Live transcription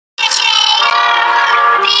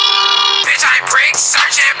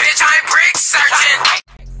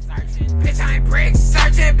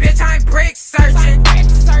brick searching.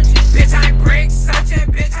 Bitch, I'm brick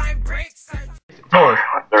searching. Bitch, I'm brick searching.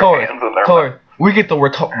 Taurus, we get the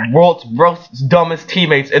world's dumbest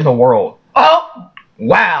teammates in the world. Oh,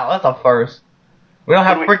 wow, that's a first. We don't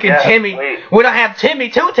have freaking Timmy. We don't have Timmy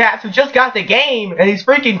Two Taps who just got the game and he's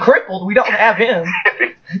freaking crippled. We don't have him.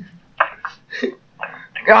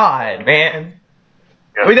 God, man.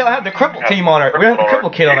 We don't have the crippled team on our. We don't have the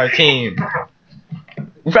crippled kid on our team.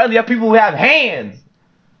 We finally have people who have hands.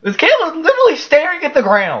 This kid was literally staring at the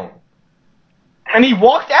ground, and he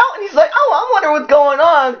walked out and he's like, "Oh, I wonder what's going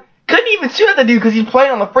on." Couldn't even shoot at the dude because he's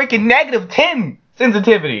playing on the freaking -10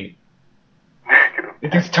 sensitivity.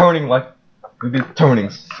 It's turning like. It's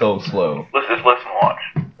turning so slow. Let's just listen and watch.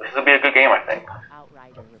 This is gonna be a good game, I think.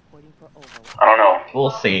 I don't know.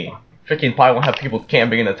 We'll see. Freaking probably won't have people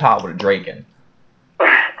camping in the top with a Draken. Well,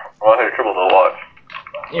 I had a triple to watch.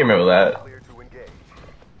 You remember that?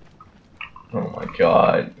 Oh my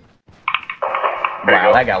god.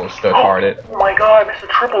 Wow, that guy was stuck hearted. Oh my god, I missed a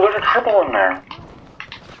triple. There's a triple in there.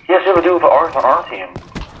 He has to do with our team.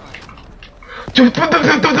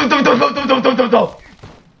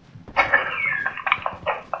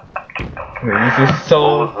 This is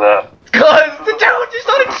so. What was that? Cause the dude just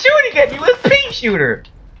started shooting at me with a pea shooter.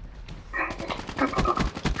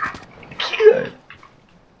 Good.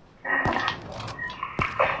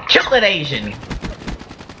 Kill it, Asian.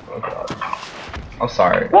 Oh god. I'm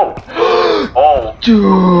sorry. Whoa. Oh.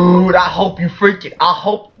 Dude, I hope you freaking.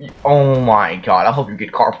 Oh my god, I hope you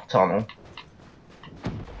get carpal tunnel.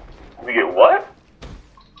 We get what?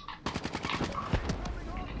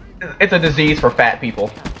 It's a disease for fat people.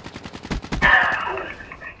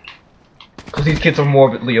 Because these kids are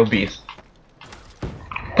morbidly obese.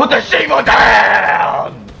 Put the Shiva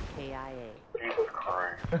down! Jesus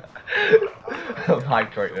Christ. I'm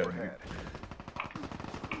hyped right now, dude.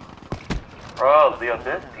 Bro, the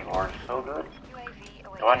audacity bar is so good.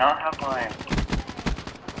 Do I not have mine?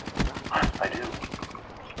 I do.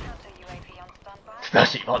 The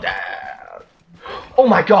Shiva down! Oh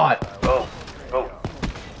my god! Go. Go.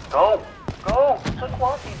 Go. Go. So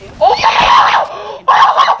quality, dude. Oh!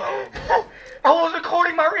 Oh! I was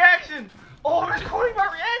recording my reaction! Oh, I was recording my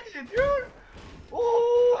reaction, dude!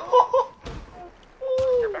 Oh!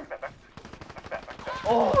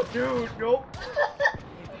 Oh, dude, nope.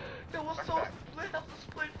 That was so split. That was a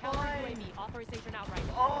split fly.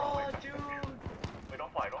 Oh, dude. Wait,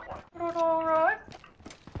 don't fly, don't fly. Alright.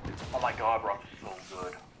 Oh my god, bro, I'm so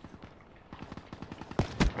good.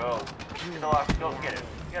 Go. Go, get it.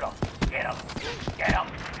 Get him. Get him. Get him.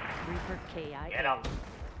 Get him.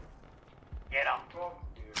 Get him.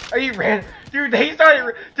 Are you ran? Dude, he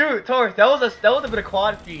started. Dude, Taurus, that was a bit of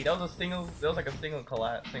quad feed. That was a single. That was like a single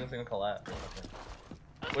collapse. Single collapse.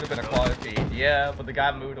 Would have been a quad feed. Yeah, but the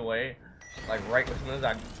guy moved away. Like right as soon as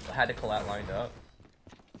I had the collapse lined up.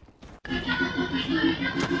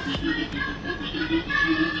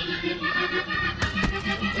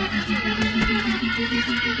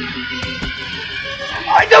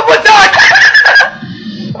 I know what that!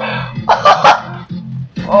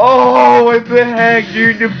 Oh, what the heck,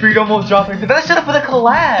 dude? The beat almost dropped right there. That should have been a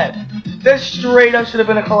collab. That straight up should have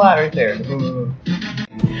been a collab right there.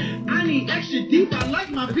 I need extra deep. I like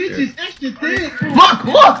my bitches extra thick.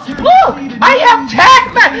 Look! I have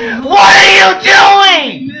tag man. What are you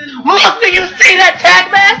doing? Look, do you see that tag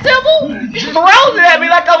man symbol? He throws it at me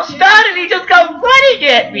like I'm stunned and he just comes running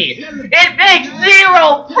at me. It makes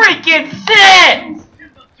zero freaking sense.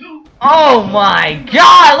 Oh my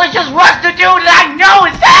god, let's just rush the dude that I know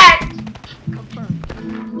is that!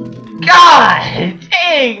 God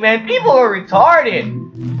dang, man, people are retarded.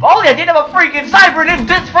 If only I didn't have a freaking cyber and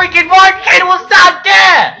this freaking market was not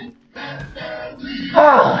dead!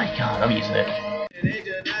 Oh my god, I'm using it.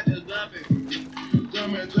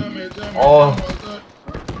 Oh.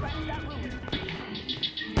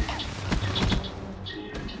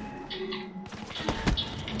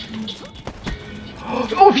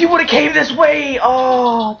 Oh, if you would've came this way!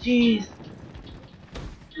 Oh, jeez.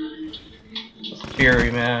 That's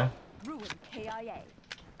scary, man.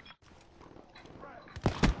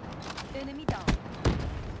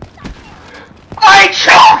 I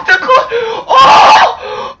choked the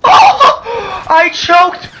I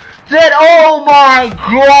choked that. Oh my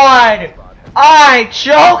god! I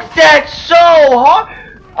choked that so hard!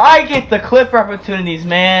 I get the clip opportunities,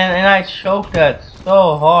 man, and I choked that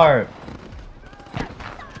so hard.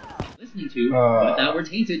 To, but that were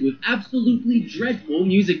tainted with absolutely dreadful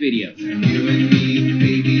music videos.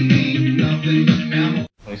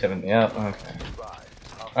 27, yeah, okay.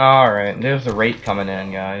 Alright, there's a rate coming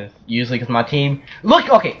in, guys. Usually because my team look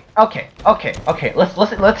okay.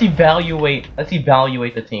 Let's evaluate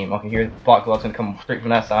the team. Okay, here Bot Glove's gonna come straight from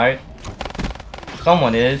that side.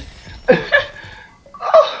 Someone is.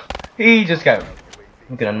 He just got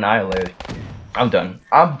annihilated. I'm done.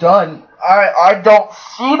 I don't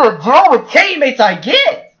see the deal with teammates I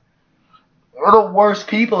get. They're the worst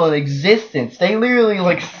people in existence. They literally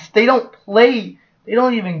they don't play. They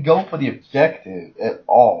don't even go for the objective at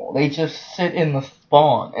all. They just sit in the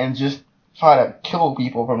spawn and just try to kill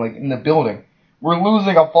people from in the building. We're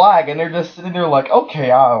losing a flag and they're just sitting there like,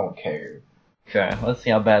 okay, I don't care. Okay, let's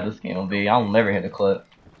see how bad this game will be. I'll never hit a clip.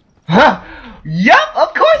 Huh? Yup,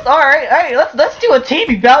 of course. Alright, let's do a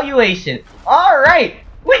team evaluation. Alright.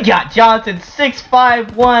 We got Johnson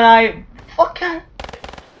 651.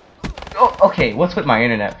 Oh, okay, what's with my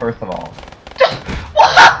internet first of all?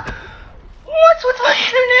 What? What's with my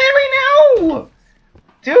internet right now?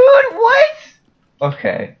 Dude, what?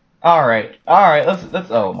 Okay. Alright,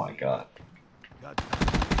 let's oh my god.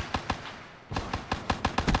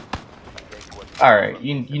 Alright,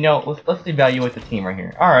 you know, let's evaluate the team right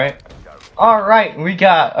here. Alright, we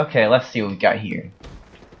got, okay, let's see what we got here.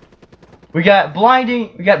 We got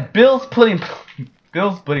blinding, we got Bill's pudding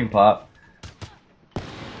pop. This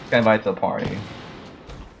guy invites to a party.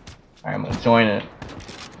 Alright, I'm gonna join it.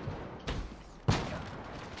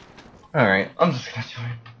 Alright, I'm just gonna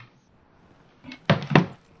join.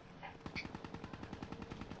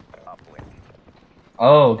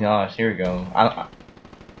 Oh gosh, here we go.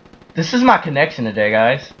 This is my connection today,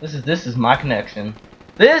 guys. This is my connection.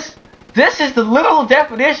 This is the literal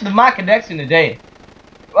definition of my connection today.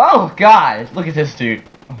 Oh god, look at this dude.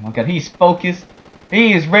 Oh my god, he's focused.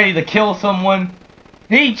 He is ready to kill someone.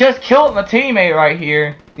 He just killed my teammate right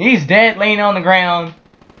here. He's dead, laying on the ground.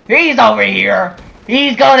 He's over here.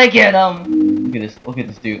 He's gonna get him. Look at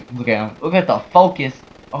this dude. Look at him. Look at the focus.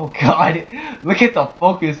 Oh god. Look at the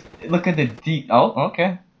focus. Look at the deep. Oh,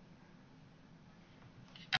 okay.